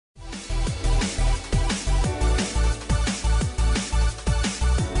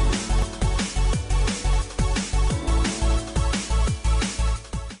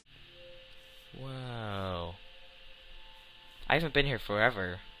I haven't been here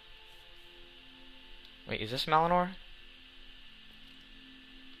forever. Wait, is this Malinor?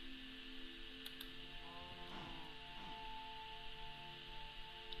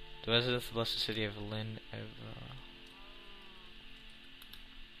 The residents of the blessed city of Lynn.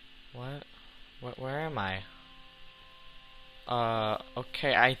 What? Where am I?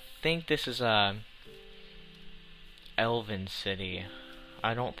 Okay, I think this is Elven City.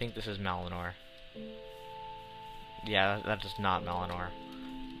 I don't think this is Malinor. Yeah, that is not Malinor.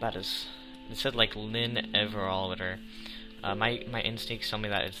 That is. It said like Lynn Everalder. My instincts tell me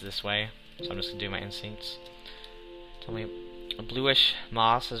that it's this way, so I'm just gonna do my instincts. Tell me, a bluish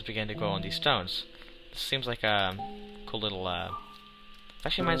moss has begun to grow on these stones. This seems like a cool little.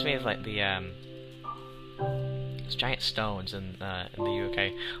 Actually, reminds me of like the those giant stones in the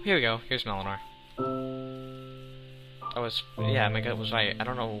UK. Oh, here we go. Here's Malinor. Yeah, my gut was right. I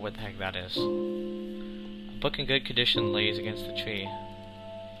don't know what the heck that is. A book in good condition lays against the tree.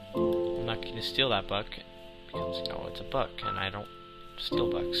 I'm not going to steal that book because, you know, it's a book and I don't steal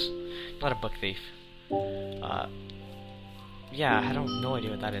books. I'm not a book thief. Yeah, I don't no idea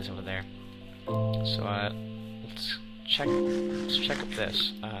what that is over there. So let's check up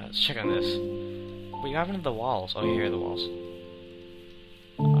this. Let's check on this. What do you have in the walls? Oh, here are the walls.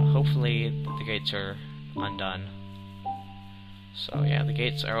 Hopefully the gates are undone. So yeah, the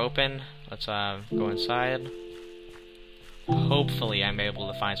gates are open. Let's go inside. Hopefully I'm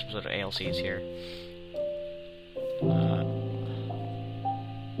able to find some sort of ALCs here.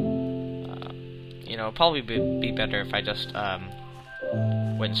 You know, it'd probably be better if I just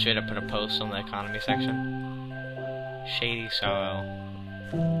went straight up and put a post on the economy section. Shady Sorrow.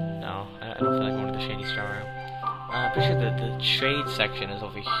 No, I don't feel like going to the Shady Sorrow. I'm pretty sure the trade section is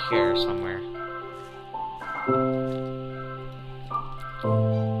over here somewhere.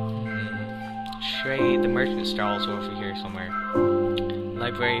 Trade, the merchant stalls are over here somewhere.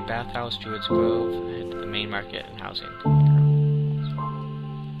 Library, bathhouse, Druid's Grove, and the main market and housing.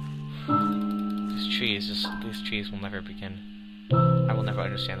 These trees will never begin. I will never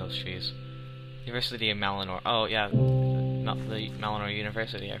understand those trees. University of Malinor. Oh yeah, the Malinor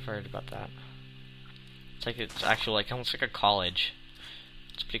University. I've heard about that. It's like it's actually like almost like a college.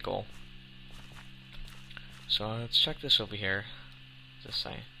 It's pretty cool. So let's check this over here. What does this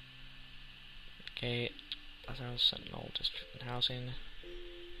say? Okay, Bathhouse, Sentinel District and Housing.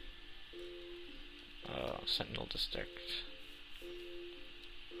 Sentinel District.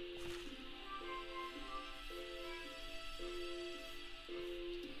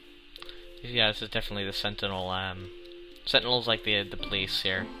 Yeah, this is definitely the Sentinel. Sentinel's like the police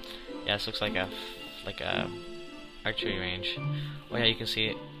here. Yeah, this looks like a archery range. Oh yeah, you can see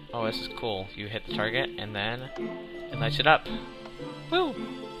it. Oh, this is cool. You hit the target and then it lights it up. Woo!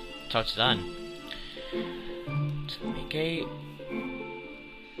 So it's done. To the gate.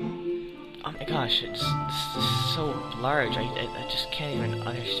 Oh my gosh, this is so large. I just can't even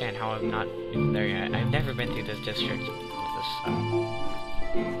understand how I'm not even there yet. I've never been through this district, this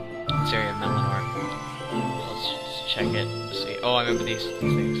area of Malinor. Let's just check it. Let's see. Oh, I remember these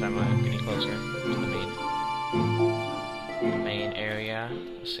things. I'm getting closer to the main area.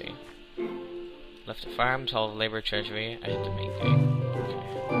 Let's see. Left the farm, solve labor treasury. I hit the main gate. Okay.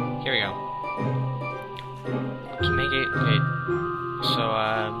 Here we go. Main gate. Okay. So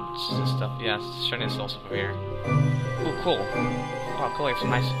this stuff. Yeah, it's showing us also over here. Oh, cool. Oh, cool. We have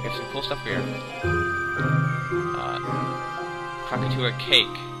some cool stuff here. Crocketeer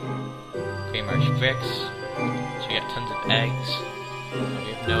cake. Cream Marsh bricks. So we got tons of eggs. We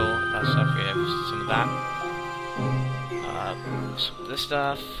have that stuff. We have some of that. So this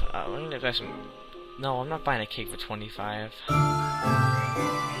stuff. I'm gonna buy some. No, I'm not buying a cake for 25.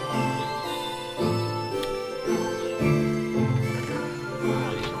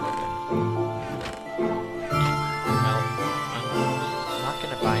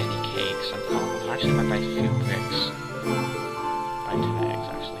 Actually, I might buy a few bricks. Buy 10 eggs,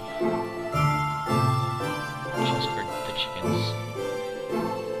 actually. Just for the chickens.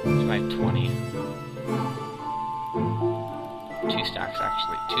 Let's buy 20. 2 stacks,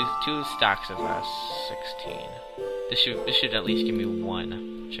 actually. Two stacks of 16. This should at least give me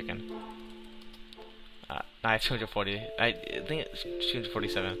 1 chicken. I have 240. I think it's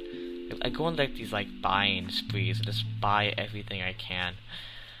 247. I go on like these buying sprees and just buy everything I can.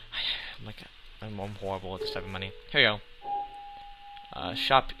 I'm horrible with this type of money. Here we go.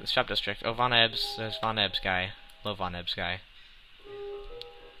 Shop district. Oh, Von Ebbs. There's Von Ebbs guy. Hello, Von Ebbs guy.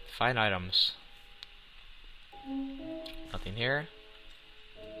 Find items. Nothing here.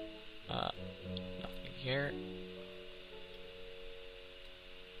 Nothing here.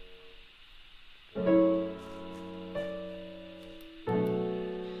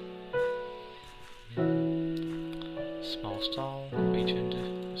 Small stall, region.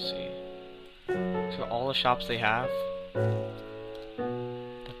 Let's see. So all the shops they have.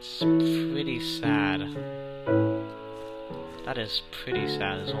 That's pretty sad. That is pretty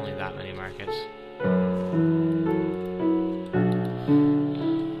sad. There's only that many markets.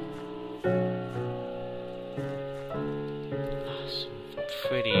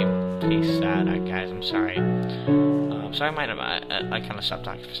 Pretty sad, guys. I'm sorry. I'm sorry, I kind of stopped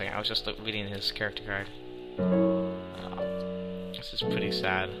talking for a second. I was just reading his character card. This is pretty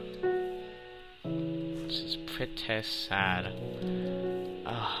sad. This is pretty sad.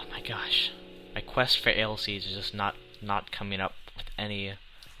 Oh my gosh, my quest for ale seeds is just not coming up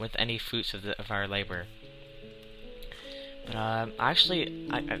with any fruits of our labor. But actually,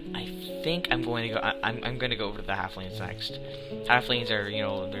 I think I'm going to go. I'm going to go over to the halflings next. Halflings are, you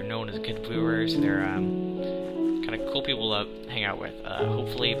know, they're known as good brewers. They're kind of cool people to hang out with.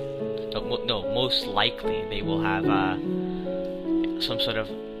 Hopefully, no, most likely they will have some sort of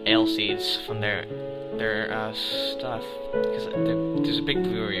ale seeds from their stuff, because there's a big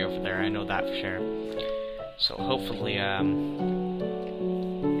brewery over there. I know that for sure. So hopefully, I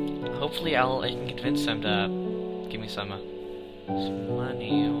can convince them to give me some money,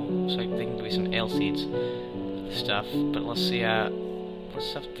 so they can give me some ale seeds stuff. But let's see what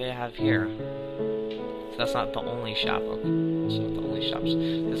stuff they have here. So that's not the only shop. Okay, that's not the only shops.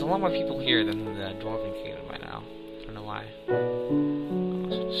 There's a lot more people here than the Dwarven Kingdom right now. I don't know why.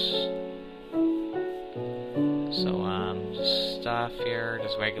 So stuff here,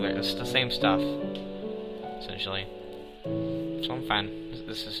 just regular. It's the same stuff, essentially. So I'm fine.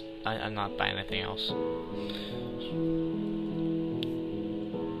 This is. I'm not buying anything else.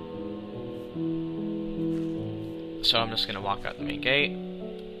 So I'm just gonna walk out the main gate.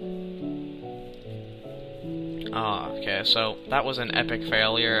 Oh, okay, so that was an epic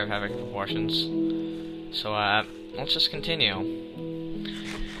failure of epic proportions. So let's just continue.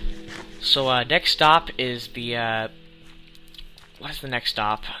 So next stop is the what's the next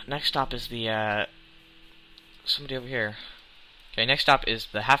stop? Next stop is the somebody over here. Okay, next stop is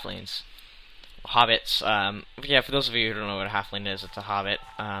the halflings. Hobbits. Yeah, for those of you who don't know what a halfling is, it's a hobbit.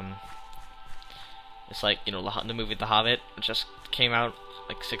 It's like, you know, the movie The Hobbit. It just came out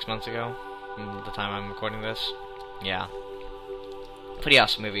like 6 months ago, from the time I'm recording this. Yeah. Pretty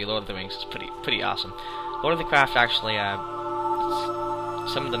awesome movie. Lord of the Rings is pretty awesome. Lord of the Craft actually,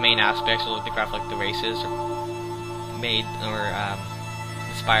 some of the main aspects of Lord of the Craft, like the races, are made or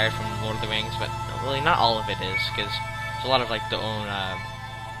inspired from Lord of the Rings, but really not all of it is, because there's a lot of like the own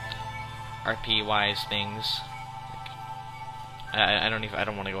RP-wise things. Like, I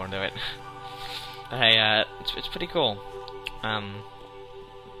don't want to go into it. Hey, it's pretty cool.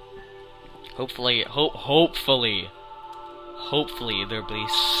 Hopefully there'll be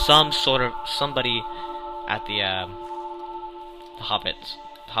somebody at the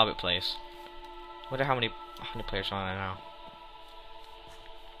Hobbit place. Wonder how many players are on it now.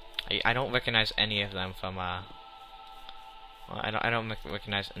 I don't recognize any of them from well, I don't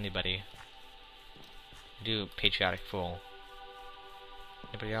recognize anybody. I do Patriotic Fool.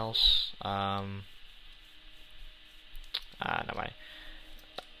 Anybody else? No way.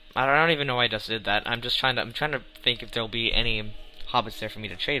 I don't even know why I just did that. I'm trying to think if there'll be any hobbits there for me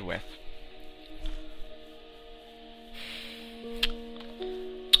to trade with.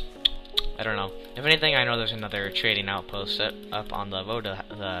 I don't know. If anything, I know there's another trading outpost set up on the road to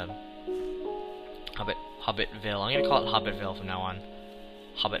the Hobbitville. I'm gonna call it Hobbitville from now on.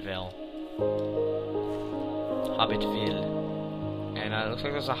 Hobbitville. And it looks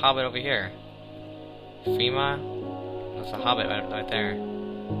like there's a hobbit over here. Fema? There's a hobbit right there.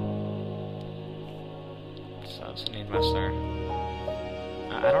 So it's an investor.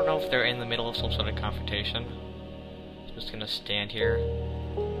 I don't know if they're in the middle of some sort of confrontation. I'm just gonna stand here.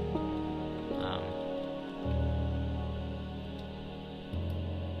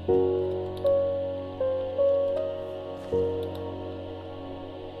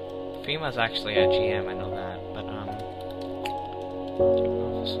 Fema's actually a GM, I know that, but I don't know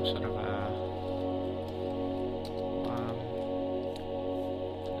if there's some sort of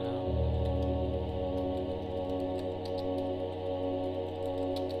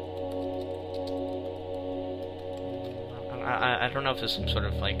I don't know if there's some sort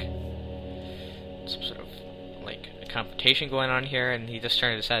of like a confrontation going on here, and he just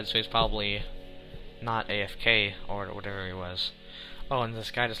turned his head, so he's probably not AFK or whatever he was. Oh, and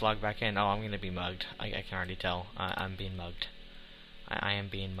this guy just logged back in. Oh, I'm gonna be mugged. I can already tell. I'm being mugged. I am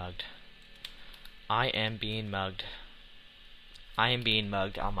being mugged. I am being mugged. I am being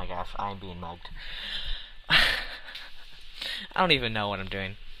mugged. Oh my gosh, I am being mugged. I don't even know what I'm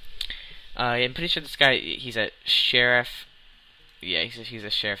doing. I'm pretty sure this guy, he's a sheriff. Yeah, he's a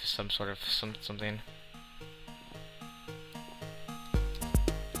sheriff of some sort of something.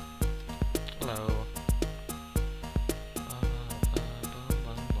 Hello.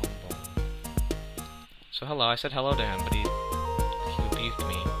 So hello, I said hello to him, but he rebuked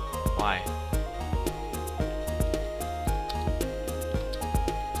me. Why?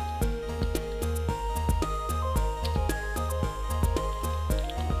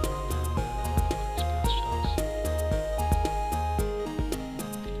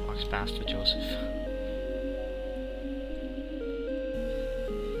 Walks past with Joseph.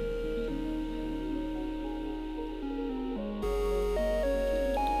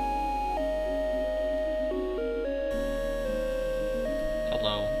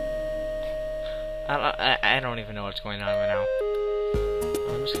 Hello. I don't even know what's going on right now.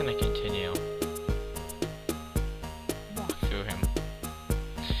 I'm just gonna continue. Walk through him.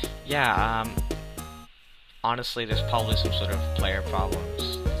 Yeah, honestly, there's probably some sort of player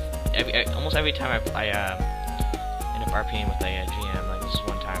problems. Almost every time I end up RPing with a GM, like this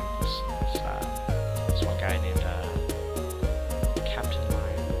one time, this one guy named Captain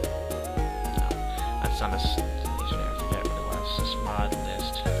Lion. No, that's not his username. I forget what it was. This mod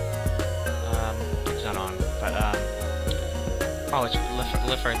list. It's not on, but oh, it's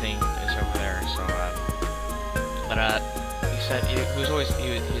Liffer thing is over there. So but he said he'd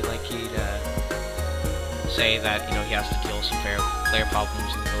say that, you know, he has to deal with some player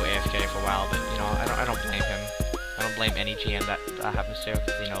problems and go AFK for a while, but, you know, I don't blame him. I don't blame any GM that happens to,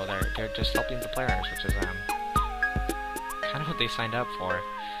 because, you know, they're just helping the players, which is kind of what they signed up for.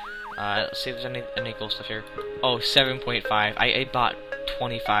 Let's see if there's any cool stuff here. Oh, 7.5. I bought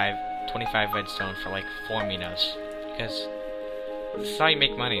 25 redstone for like 4 minas, because this is how you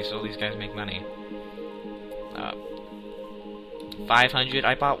make money. So all these guys make money. 500.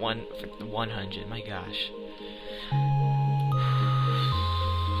 I bought one for 100. My gosh.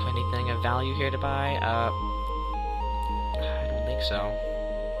 Anything of value here to buy? I don't think so.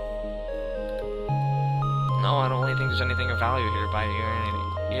 No, I don't really think there's anything of value here to buy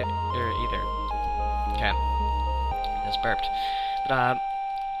either. Okay. That's burped. But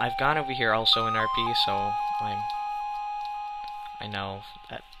I've gone over here also in RP, so I know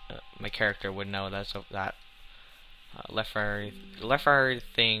that my character would know that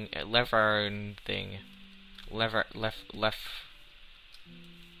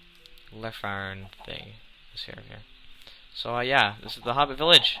left arm thing is here. So yeah, this is the Hobbit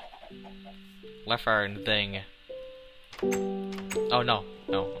village. Left arm thing. Oh no,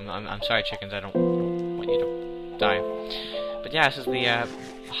 I'm sorry, chickens. I don't want you to die. But yeah, this is the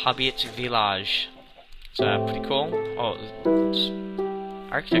Hobbit village. It's pretty cool. Oh,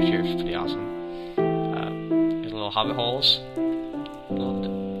 architecture is pretty awesome. There's little hobbit holes.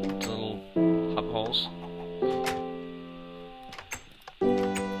 Little hobbit holes.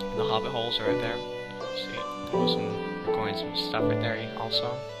 The hobbit holes are right there. Let's see, we're going some stuff right there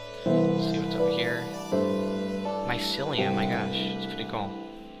also. Let's see what's over here. Mycelium, my gosh, it's pretty cool.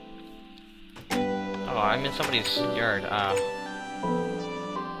 Oh, I'm in somebody's yard.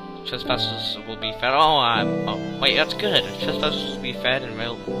 Trespassers will be fed. Oh, wait, that's good. Trespassers will be fed and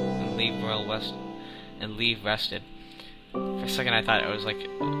leave rested. For a second, I thought it was like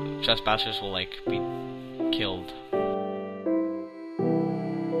trespassers will like be killed.